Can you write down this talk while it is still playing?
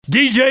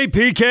DJ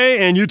PK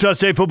and Utah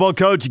State football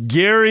coach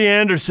Gary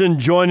Anderson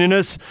joining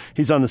us.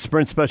 He's on the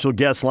Sprint special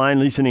guest line.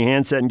 Lease any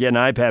handset and get an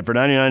iPad for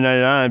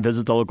 $99.99.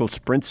 Visit the local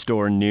Sprint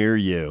store near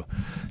you.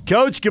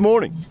 Coach, good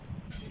morning.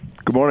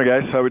 Good morning,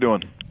 guys. How we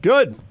doing?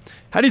 Good.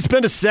 How do you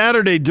spend a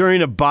Saturday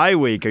during a bye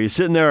week? Are you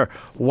sitting there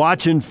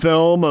watching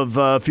film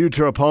of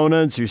future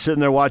opponents? Are you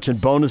sitting there watching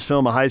bonus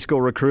film of high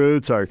school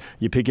recruits? Are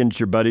you picking at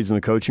your buddies in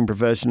the coaching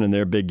profession and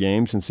their big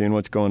games and seeing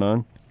what's going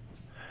on?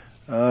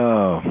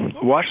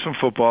 Watch some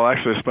football.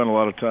 Actually, I spent a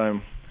lot of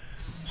time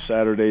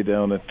Saturday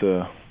down at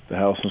the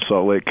house in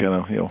Salt Lake, kind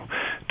of, doing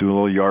a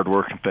little yard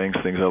work and things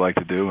I like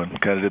to do, and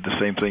kind of did the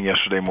same thing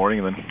yesterday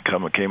morning, and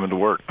then came into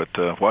work.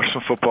 But watched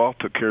some football,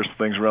 took care of some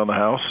things around the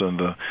house, and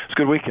it's a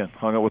good weekend.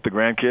 Hung out with the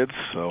grandkids,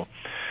 so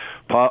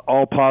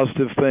all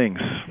positive things.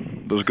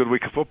 It was a good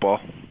week of football.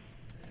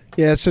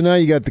 Yeah, so now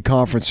you got the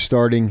conference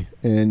starting,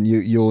 and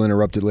you'll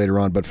interrupt it later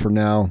on. But for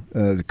now,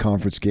 the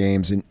conference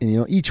games, and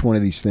each one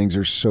of these things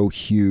are so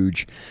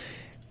huge.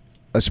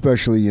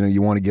 Especially,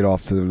 you want to get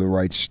off to the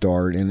right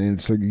start, and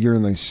it's like you're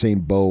in the same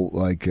boat,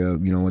 like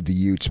with the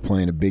Utes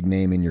playing a big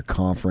name in your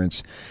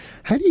conference.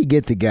 How do you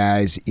get the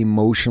guys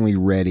emotionally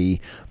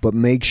ready, but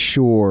make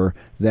sure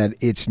that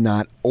it's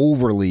not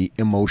overly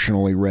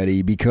emotionally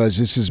ready? Because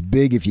this is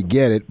big if you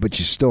get it, but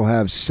you still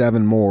have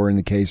 7 more in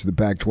the case of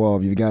the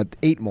Pac-12. You've got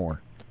 8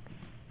 more.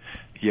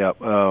 Yeah,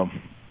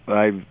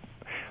 I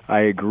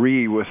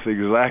agree with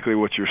exactly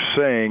what you're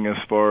saying as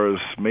far as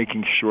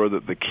making sure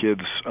that the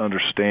kids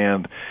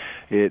understand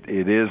it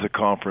is a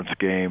conference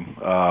game.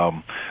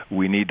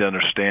 We need to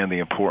understand the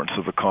importance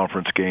of the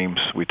conference games.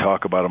 We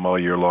talk about them all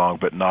year long,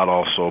 but not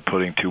also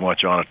putting too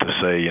much on it to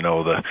say,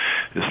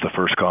 it's the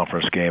first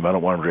conference game. I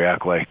don't want them to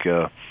react like,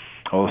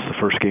 it's the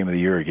first game of the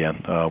year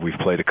again. We've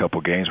played a couple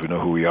games. We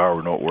know who we are.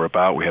 We know what we're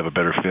about. We have a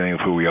better feeling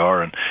of who we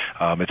are, and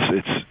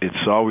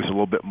it's always a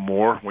little bit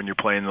more when you're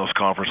playing those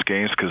conference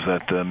games because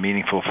that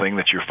meaningful thing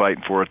that you're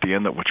fighting for at the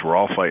end, which we're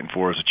all fighting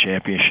for, is a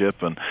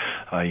championship, and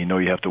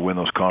you have to win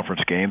those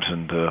conference games,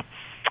 and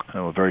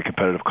a very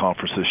competitive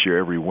conference this year.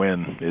 Every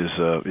win is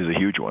a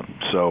huge one.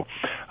 So,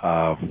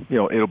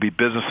 it'll be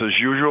business as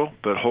usual,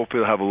 but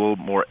hopefully it'll have a little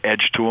more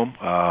edge to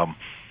them.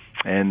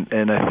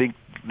 And I think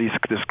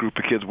this group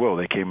of kids will.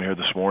 They came here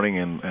this morning,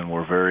 and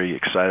we're very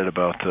excited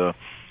about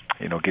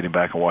getting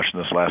back and watching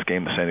this last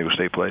game that San Diego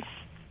State played.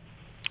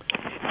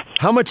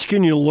 How much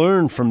can you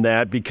learn from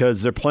that?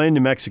 Because they're playing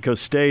New Mexico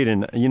State,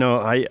 and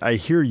I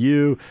hear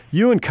you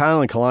and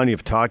Kyle and Kalani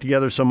have talked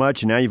together so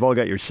much, and now you've all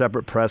got your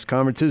separate press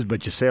conferences,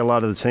 but you say a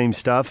lot of the same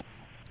stuff.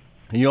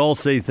 And you all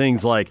say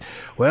things like,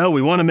 well,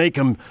 we want to make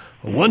them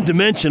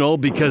one-dimensional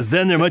because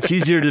then they're much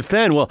easier to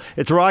defend. Well,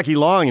 it's Rocky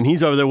Long, and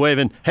he's over there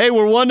waving, hey,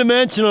 we're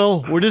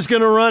one-dimensional. We're just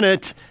going to run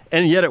it.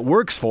 And yet it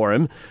works for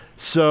him.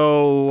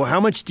 So how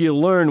much do you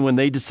learn when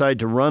they decide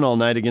to run all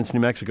night against New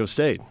Mexico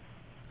State?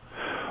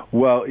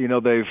 Well,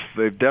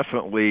 they've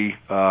definitely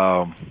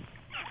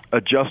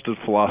adjusted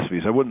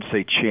philosophies. I wouldn't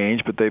say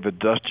change, but they've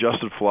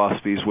adjusted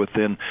philosophies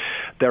within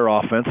their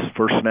offense.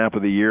 First snap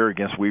of the year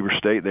against Weber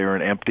State, they were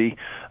an empty,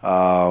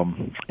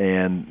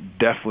 and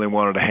definitely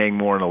wanted to hang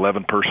more in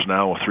 11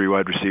 personnel with 3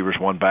 wide receivers,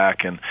 1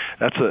 back, and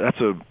that's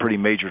a pretty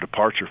major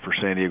departure for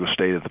San Diego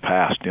State of the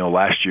past.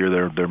 Last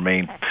year their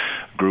main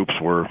groups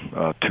were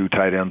 2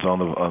 tight ends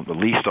on the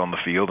least on the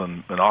field,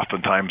 and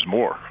oftentimes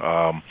more.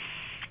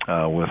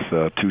 With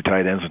 2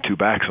 tight ends and 2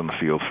 backs on the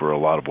field for a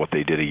lot of what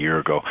they did a year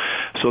ago.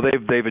 So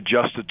they've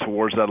adjusted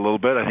towards that a little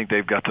bit. I think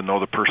they've got to know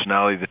the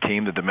personality of the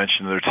team, the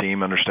dimension of their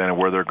team, understanding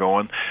where they're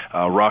going.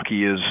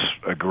 Rocky is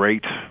a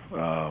great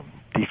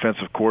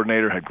defensive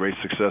coordinator, had great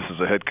success as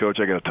a head coach.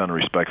 I got a ton of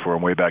respect for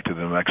him way back to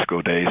the New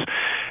Mexico days.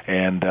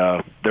 And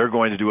they're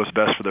going to do what's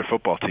best for their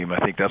football team. I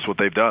think that's what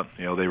they've done.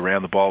 They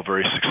ran the ball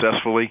very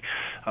successfully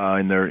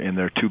in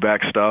their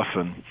 2-back stuff,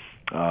 and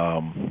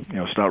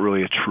it's not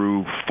really a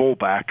true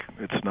fullback.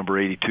 It's number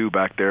 82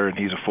 back there, and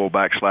he's a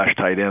fullback /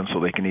 tight end, so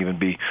they can even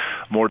be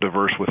more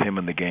diverse with him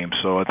in the game.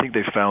 So I think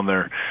they found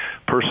their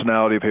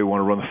personality. If they want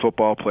to run the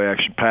football, play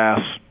action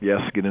pass,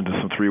 yes, get into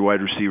some 3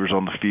 wide receivers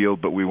on the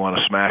field, but we want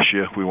to smash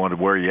you. We want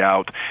to wear you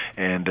out,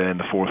 and in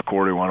the fourth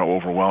quarter, we want to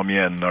overwhelm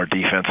you, and our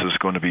defense is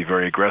going to be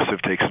very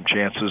aggressive, take some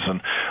chances,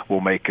 and we'll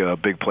make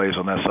big plays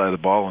on that side of the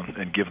ball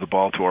and give the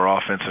ball to our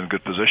offense in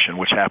good position,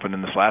 which happened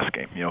in this last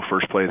game.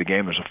 First play of the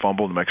game, there's a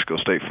fumble. New Mexico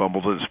State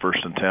fumbled it. It's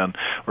first and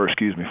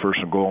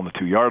goal on the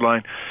 2-yard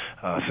line.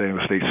 San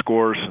Diego State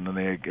scores, and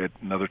then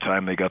another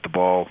time they got the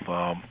ball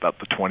about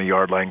the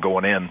 20-yard line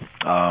going in,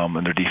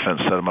 and their defense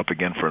set them up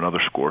again for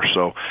another score.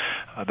 So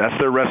that's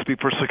their recipe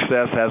for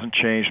success. Hasn't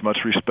changed.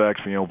 Much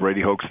respect.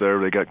 Brady Hoke's there.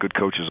 They got good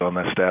coaches on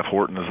that staff.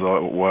 Horton is the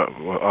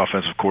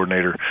offensive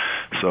coordinator.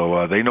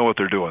 So they know what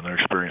they're doing. They're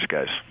experienced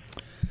guys.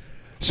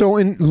 So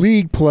in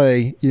league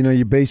play,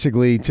 you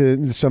basically,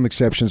 to some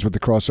exceptions with the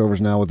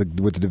crossovers now with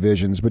the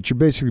divisions, but you're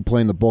basically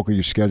playing the bulk of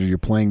your schedule. You're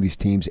playing these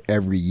teams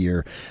every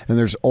year, and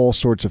there's all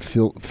sorts of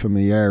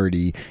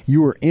familiarity.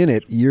 You were in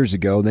it years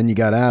ago, then you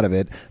got out of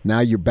it.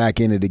 Now you're back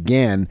in it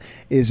again.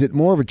 Is it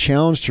more of a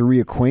challenge to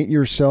reacquaint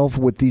yourself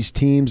with these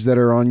teams that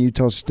are on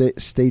Utah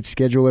State's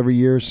schedule every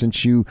year,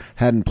 since you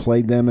hadn't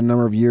played them a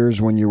number of years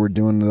when you were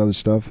doing the other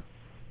stuff?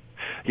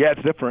 Yeah,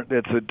 it's different.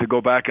 It's to go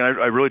back, and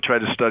I really tried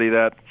to study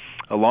that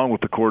along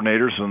with the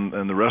coordinators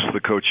and the rest of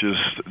the coaches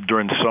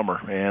during the summer,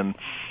 and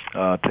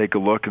take a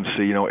look and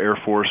see, Air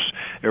Force,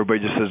 everybody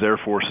just says Air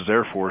Force is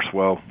Air Force.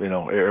 Well,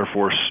 Air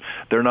Force,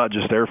 they're not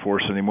just Air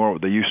Force anymore,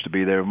 what they used to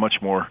be. They're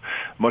much more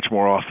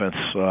offense.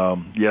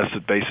 Yes,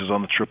 it bases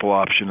on the triple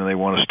option, and they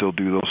want to still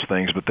do those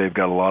things, but they've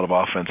got a lot of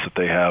offense that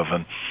they have,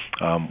 and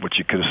which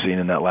you could have seen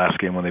in that last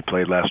game when they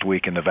played last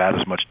week. And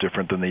Nevada's much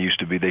different than they used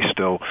to be. They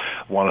still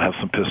want to have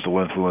some pistol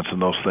influence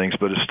and those things,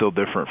 but it's still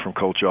different from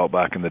Coach Alt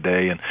back in the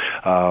day. And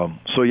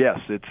so, yes,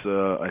 it's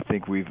I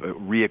think we've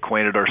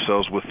reacquainted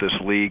ourselves with this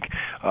league,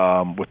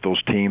 with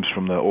those teams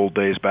from the old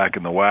days back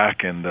in the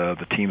WAC, and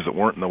the teams that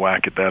weren't in the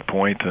WAC at that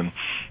point, and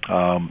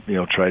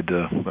tried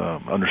to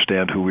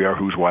understand who we are,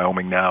 who's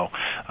Wyoming now.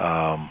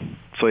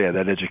 So yeah,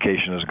 that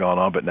education has gone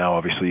on, but now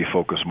obviously you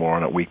focus more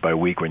on it week by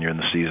week when you're in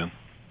the season.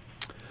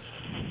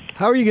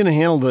 How are you going to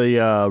handle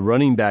the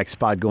running back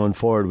spot going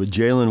forward with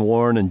Jalen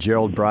Warren and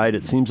Gerald Bright?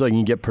 It seems like you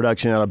can get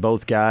production out of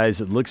both guys.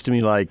 It looks to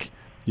me like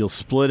you'll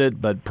split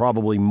it, but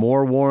probably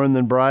more Warren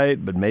than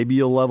Bright, but maybe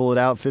you'll level it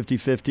out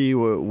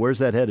 50-50. Where's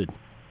that headed?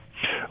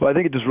 Well, I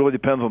think it just really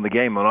depends on the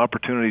game. When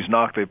opportunities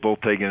knock, they've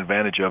both taken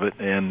advantage of it.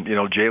 And,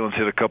 Jalen's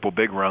hit a couple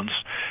big runs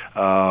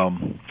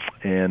and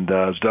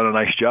has done a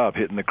nice job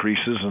hitting the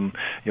creases. And,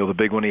 the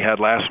big one he had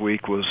last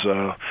week was,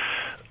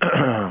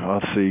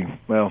 let's see,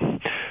 well,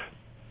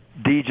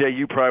 DJ,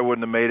 you probably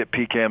wouldn't have made it.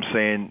 PCAM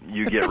saying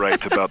you get right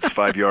to about the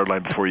 5-yard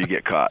line before you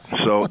get caught.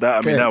 So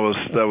that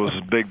was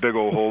a big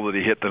old hole that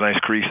he hit the nice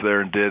crease there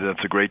and did.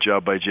 That's a great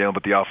job by Jalen,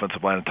 but the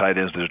offensive line and tight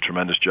ends did a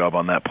tremendous job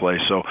on that play.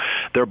 So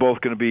they're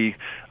both going to be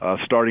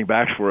starting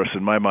backs for us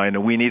in my mind,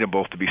 and we need them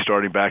both to be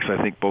starting backs.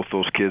 I think both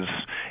those kids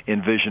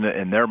envision it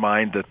in their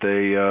mind that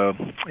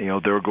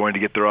they're going to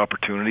get their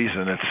opportunities,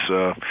 and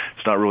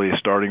it's not really a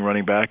starting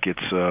running back.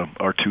 It's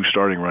our two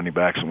starting running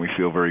backs, and we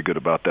feel very good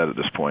about that at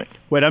this point.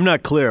 Wait, I'm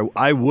not clear.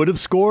 I would have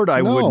scored.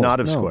 I would not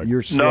have scored.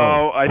 You're slow.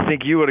 No, I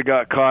think you would have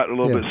got caught a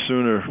little bit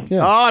sooner.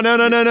 Yeah. Oh,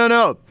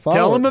 no.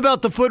 Tell him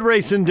about the foot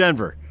race in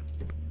Denver.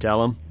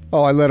 Tell him.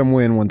 Oh, I let him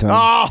win one time.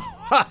 Oh.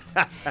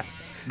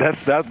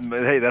 That's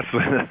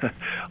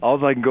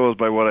all I can go is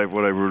by what I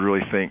would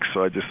really think.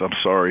 So I'm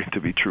sorry to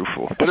be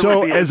truthful. But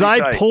so as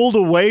I pulled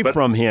away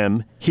from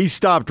him, he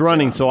stopped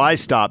running, so I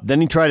stopped. Then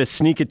he tried to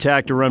sneak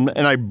attack to run,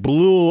 and I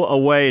blew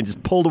away and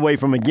just pulled away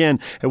from him again,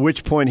 at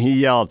which point he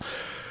yelled,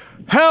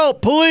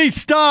 "Help! Police!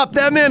 Stop!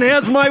 That man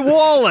has my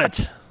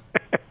wallet!"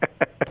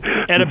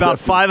 At about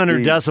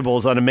 500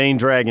 decibels on a main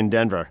drag in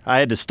Denver. I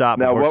had to stop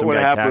now, before some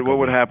guy tackled me. What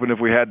would happen if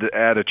we had to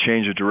add a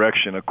change of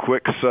direction, a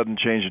quick, sudden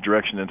change of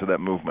direction into that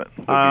movement?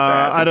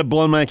 I'd have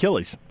blown my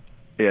Achilles.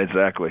 Yeah,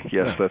 exactly.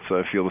 Yes,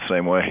 I feel the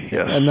same way.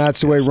 Yes, and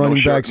that's the way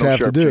running backs have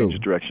to do. Change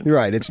of direction. You're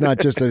right. It's not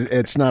just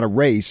it's not a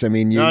race. I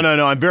mean, no.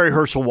 I'm very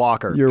Herschel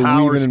Walker. You're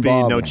power, weaving and speed,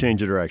 bobbing. no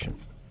change of direction.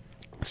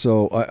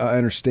 So I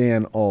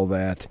understand all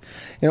that.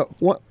 I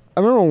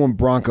remember when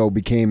Bronco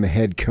became the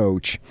head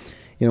coach.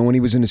 When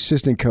he was an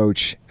assistant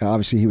coach,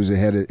 obviously he was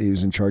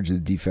in charge of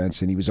the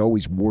defense, and he was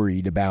always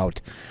worried about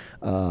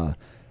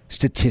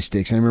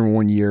statistics. And I remember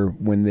one year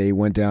when they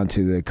went down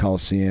to the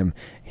Coliseum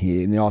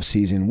in the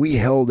offseason, we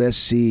held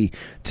SC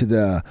to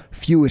the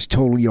fewest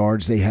total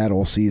yards they had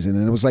all season,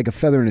 and it was like a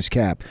feather in his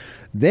cap.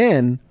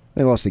 Then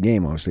they lost the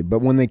game, obviously, but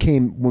when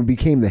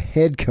became the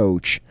head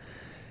coach,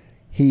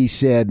 he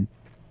said,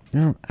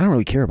 I don't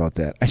really care about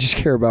that. I just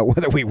care about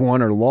whether we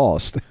won or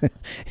lost.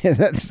 And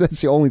that's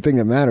the only thing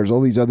that matters.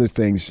 All these other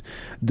things,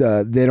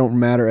 they don't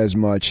matter as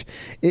much.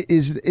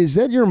 Is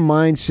that your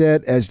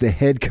mindset as the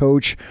head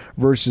coach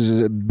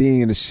versus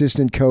being an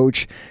assistant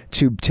coach,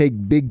 to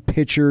take big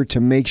picture, to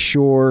make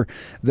sure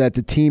that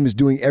the team is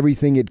doing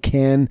everything it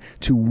can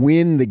to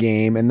win the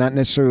game and not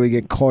necessarily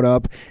get caught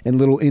up in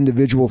little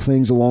individual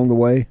things along the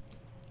way?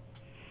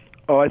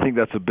 Oh, I think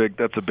that's a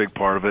big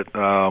part of it.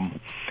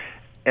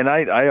 And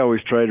I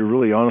always try to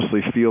really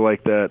honestly feel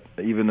like that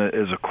even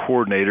as a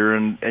coordinator,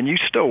 and you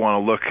still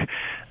want to look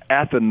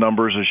at the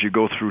numbers as you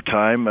go through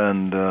time,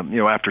 and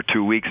after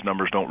 2 weeks,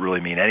 numbers don't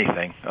really mean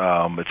anything.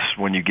 It's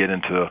when you get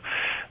into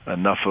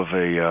enough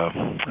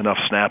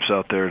snaps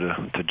out there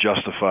to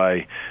justify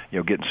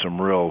getting some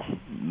real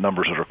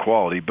numbers that are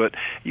quality. But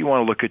you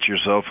want to look at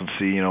yourself and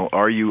see,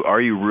 are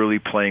you really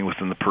playing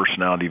within the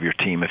personality of your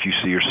team? If you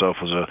see yourself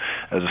as a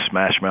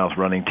smash mouth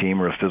running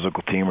team or a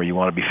physical team, or you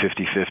want to be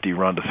 50-50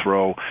 run to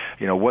throw,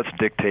 what's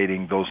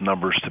dictating those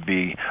numbers to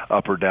be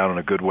up or down in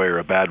a good way or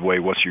a bad way?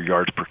 What's your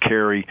yards per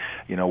carry?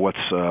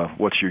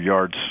 what's your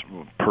yards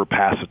per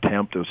pass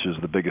attempt, which is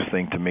the biggest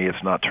thing to me.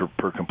 It's not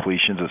per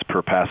completions, it's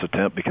per pass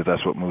attempt, because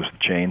that's what moves the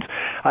chains.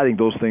 I think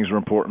those things are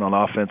important on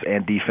offense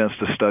and defense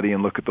to study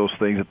and look at those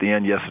things at the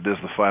end. Yes, it is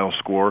the final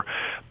score,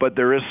 but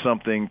there is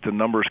something, the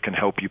numbers can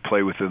help you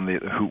play within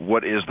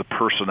what is the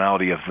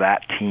personality of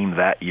that team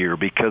that year,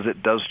 because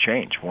it does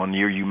change. One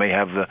year you may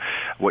have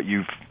what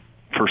you've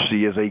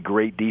foresee as a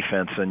great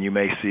defense, and you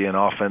may see an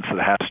offense that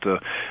has to,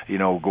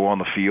 go on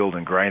the field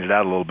and grind it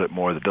out a little bit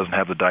more, that doesn't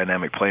have the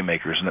dynamic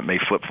playmakers, and it may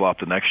flip-flop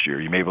the next year.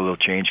 You may be able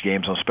to change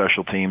games on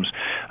special teams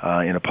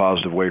in a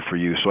positive way for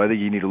you. So I think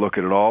you need to look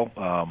at it all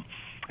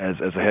as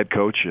a head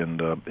coach,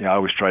 and I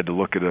always tried to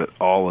look at it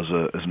all as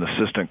an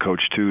assistant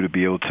coach too, to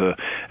be able to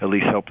at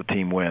least help the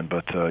team win.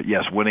 But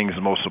yes, winning is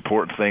the most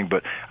important thing,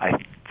 but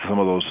some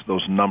of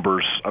those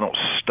numbers, I don't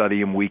study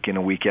them week in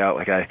and week out.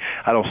 Like I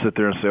don't sit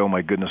there and say, oh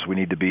my goodness, we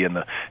need to be in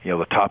the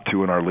top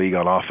 2 in our league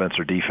on offense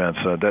or defense.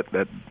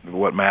 That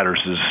what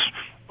matters is,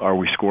 are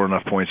we scoring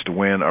enough points to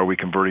win? Are we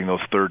converting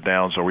those third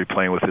downs? Are we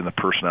playing within the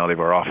personality of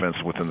our offense,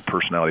 within the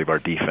personality of our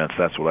defense?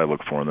 That's what I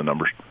look for in the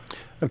numbers.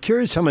 I'm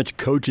curious how much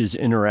coaches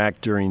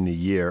interact during the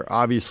year.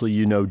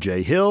 Obviously,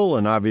 Jay Hill,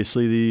 and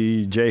obviously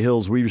the Jay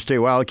Hill's Weber State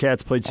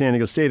Wildcats played San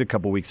Diego State a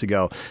couple weeks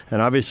ago.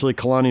 And obviously,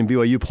 Kalani and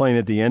BYU playing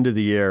at the end of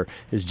the year.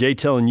 Is Jay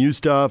telling you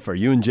stuff? Are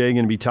you and Jay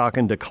going to be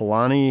talking to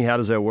Kalani? How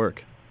does that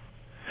work?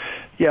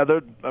 Yeah,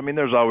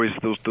 there's always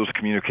those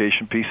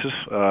communication pieces.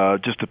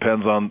 Just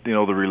depends on the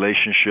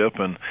relationship,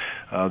 and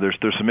there's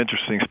some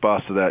interesting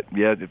spots to that.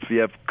 Yeah, if you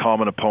have a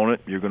common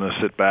opponent, you're going to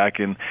sit back,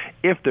 and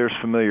if there's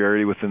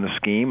familiarity within the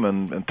scheme,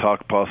 and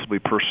talk possibly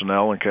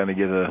personnel, and kind of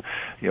get a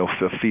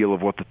feel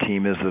of what the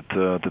team is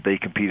that they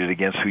competed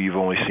against, who you've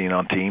only seen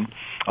on film.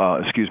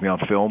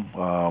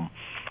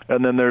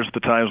 And then there's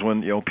the times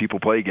when people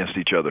play against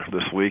each other.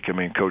 This week,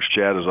 Coach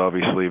Chad is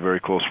obviously a very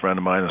close friend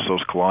of mine, and so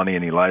is Kalani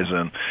and Eliza,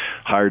 and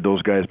hired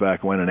those guys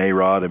back when, and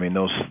A-Rod.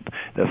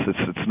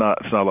 It's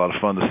not a lot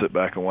of fun to sit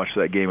back and watch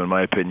that game, in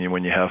my opinion,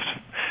 when you have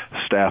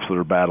staffs that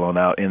are battling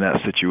out in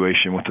that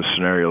situation with the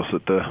scenarios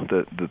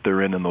that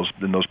they're in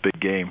those big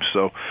games.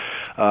 So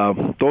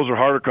those are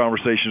harder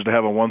conversations to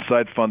have on one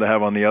side, fun to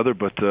have on the other.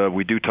 But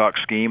we do talk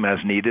scheme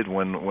as needed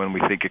when we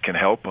think it can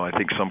help. I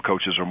think some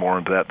coaches are more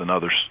into that than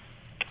others.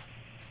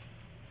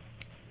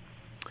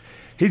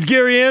 He's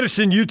Gary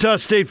Anderson, Utah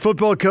State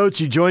football coach.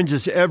 He joins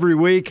us every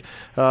week.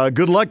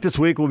 Good luck this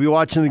week. We'll be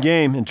watching the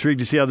game. Intrigued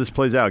to see how this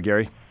plays out,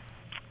 Gary.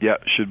 Yeah,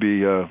 should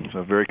be a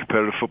very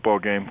competitive football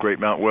game. Great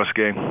Mountain West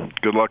game.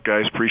 Good luck,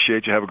 guys.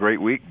 Appreciate you. Have a great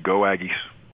week. Go Aggies.